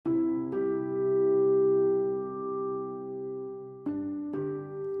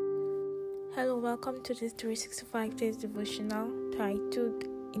Hello, welcome to this 365 days devotional titled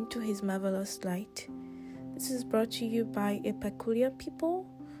Into His Marvelous Light. This is brought to you by A Peculiar People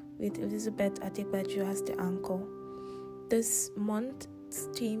with Elizabeth Adegbaju as the anchor. This month's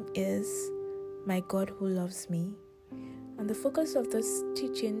theme is My God Who Loves Me. And the focus of these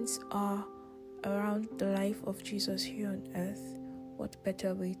teachings are around the life of Jesus here on earth. What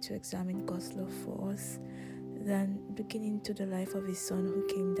better way to examine God's love for us than looking into the life of His Son who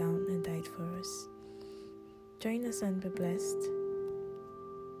came down and died for us. Join us and be blessed.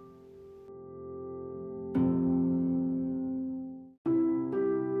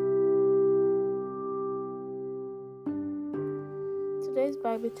 Today's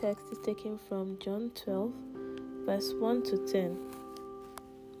Bible text is taken from John 12, verse 1 to 10.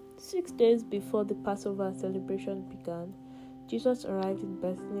 6 days before the Passover celebration began, Jesus arrived in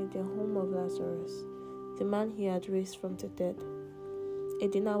Bethany, the home of Lazarus, the man he had raised from the dead. A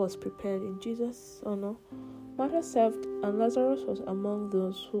dinner was prepared in Jesus' honor. Martha served, and Lazarus was among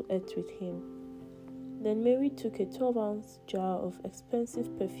those who ate with him. Then Mary took a 12-ounce jar of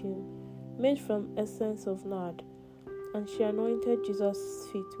expensive perfume made from essence of nard, and she anointed Jesus'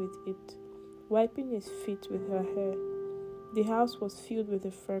 feet with it, wiping his feet with her hair. The house was filled with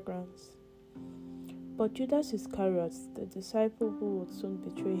the fragrance. But Judas Iscariot, the disciple who would soon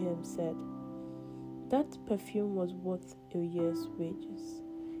betray him, said, "That perfume was worth a year's wages.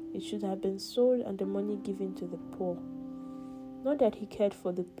 It should have been sold and the money given to the poor." Not that he cared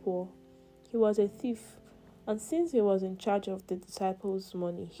for the poor. He was a thief, and since he was in charge of the disciples'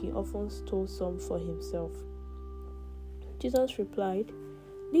 money, he often stole some for himself. Jesus replied,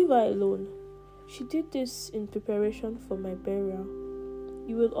 "Leave her alone. She did this in preparation for my burial.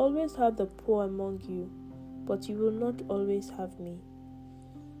 You will always have the poor among you, but you will not always have me."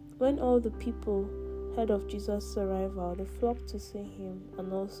 When all the people heard of Jesus' arrival, they flocked to see him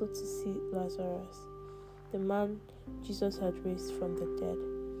and also to see Lazarus, the man Jesus had raised from the dead.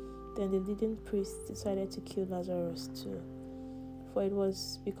 Then the leading priests decided to kill Lazarus too, for it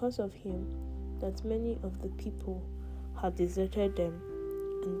was because of him that many of the people had deserted them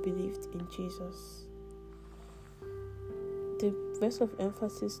and believed in Jesus. The verse of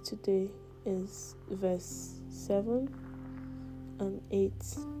emphasis today is verse 7 and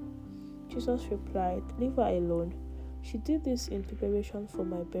 8. Jesus replied, "Leave her alone. She did this in preparation for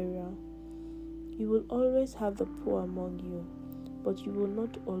my burial. You will always have the poor among you, but you will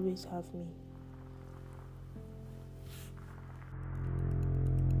not always have me."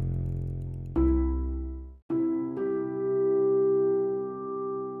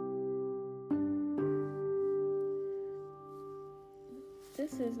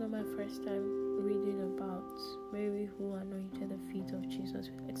 This is not my first time reading about Mary who anointed the feet of Jesus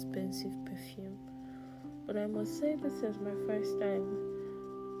with expensive perfume, but I must say this is my first time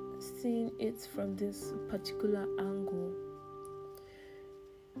seeing it from this particular angle.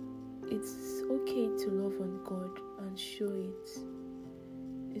 It's okay to love on God and show it.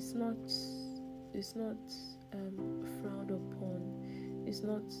 It's not frowned upon. It's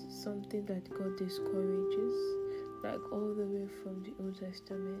not something that God discourages. Like all the way from the Old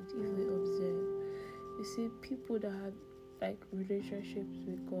Testament, if we observe, you see people that had relationships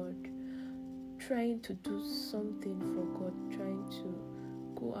with God, trying to do something for God, trying to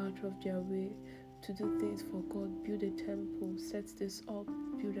go out of their way to do things for God, build a temple, set this up,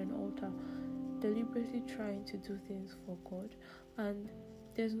 build an altar, deliberately trying to do things for God, and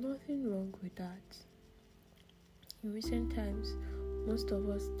there's nothing wrong with that. In recent times, most of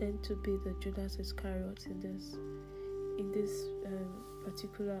us tend to be the Judas Iscariot in this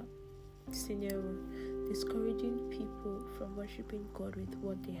particular scenario, discouraging people from worshiping God with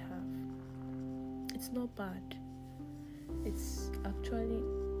what they have. It's not bad. It's actually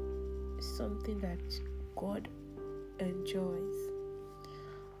something that God enjoys.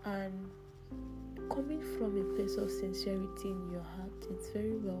 And coming from a place of sincerity in your heart, it's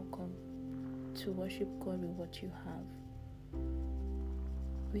very welcome to worship God with what you have.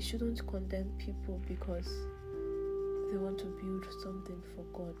 We shouldn't condemn people because they want to build something for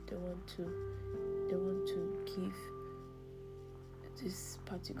God. They want to give this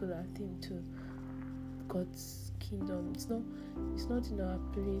particular thing to God's kingdom. It's not in our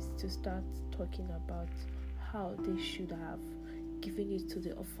place to start talking about how they should have given it to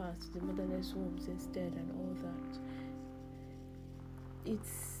the orphans, to the motherless homes instead, and all that.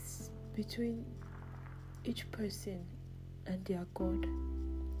 It's between each person and their God.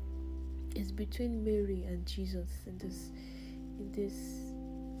 It's between Mary and Jesus in this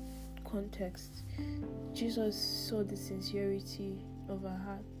context. Jesus saw the sincerity of her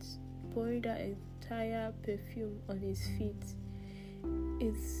heart, pouring that entire perfume on his feet.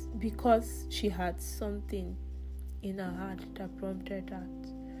 it's because she had something in her heart that prompted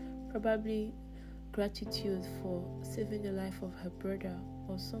that. Probably gratitude for saving the life of her brother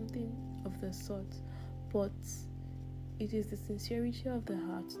or something of the sort. But it is the sincerity of the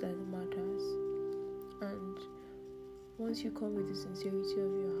heart that matters. And once you come with the sincerity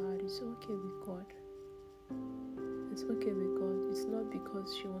of your heart, it's okay with God. It's okay with God. It's not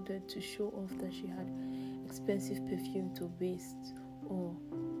because she wanted to show off that she had expensive perfume to waste, or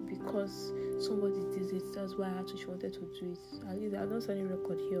because somebody did it, that's why she wanted to do it. At least I'm not signing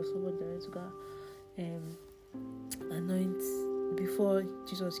record here of somebody that went to go anoint before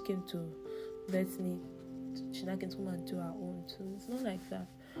Jesus came to Bethany. She now came to come and do her own too. It's not like that.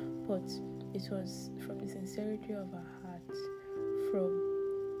 But it was from the sincerity of her heart,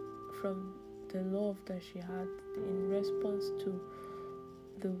 from the love that she had in response to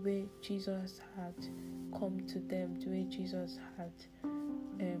the way Jesus had come to them, the way Jesus had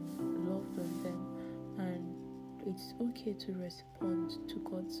loved on them. And it's okay to respond to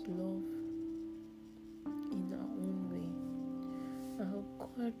God's love in our own way. I hope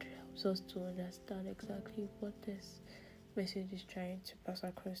God helps us to understand exactly what this message is trying to pass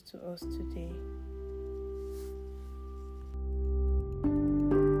across to us today.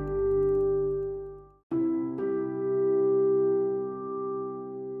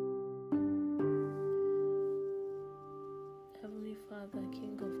 Heavenly Father,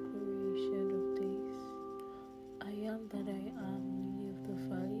 King of glory, Ancient of days, I am that I am, Lily of the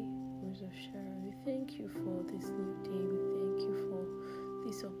Valley, Rose of Sharon. We thank you for this new day. We thank you for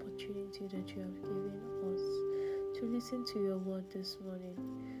this opportunity that you have given us to listen to your word this morning.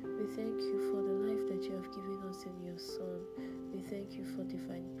 We thank you for the life that you have given us in your Son. We thank you for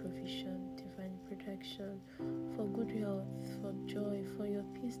divine provision, divine protection, for good health, for joy, for your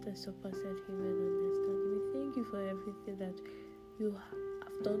peace that surpasses human understanding. We thank you for everything that you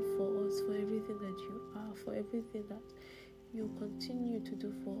have done for us, for everything that you are, for everything that you continue to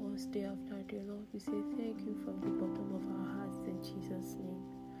do for us day after day. Lord, we say thank you from the bottom of our hearts in Jesus' name.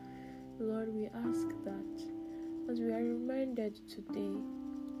 Lord, we ask that as we are reminded today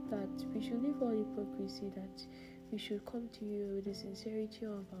that we should leave all hypocrisy, that we should come to you with the sincerity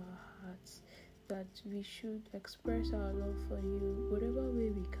of our hearts, that we should express our love for you whatever way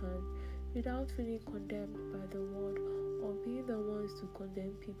we can, without feeling condemned by the world or being the ones to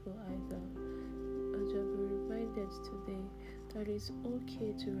condemn people either. As we have been reminded today that it's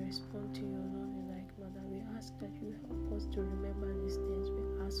okay to respond to your love in like manner, we ask that you help us to remember these things. We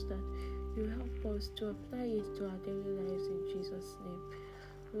ask that you help us to apply it to our daily lives in Jesus' name.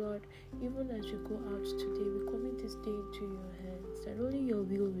 Lord, even as we go out today, we commit this day into your hands, that only your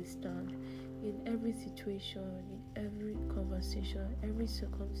will will stand in every situation, in every conversation, every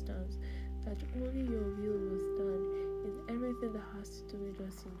circumstance, that only your will will stand in everything that has to do with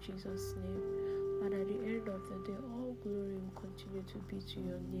us in Jesus' name. And at the end of the day, all glory will continue to be to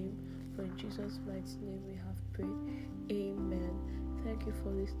your name. For in Jesus' mighty name we have prayed. Amen. Thank you for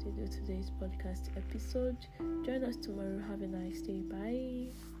listening to today's podcast episode. Join us tomorrow. Have a nice day.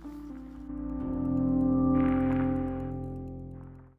 Bye.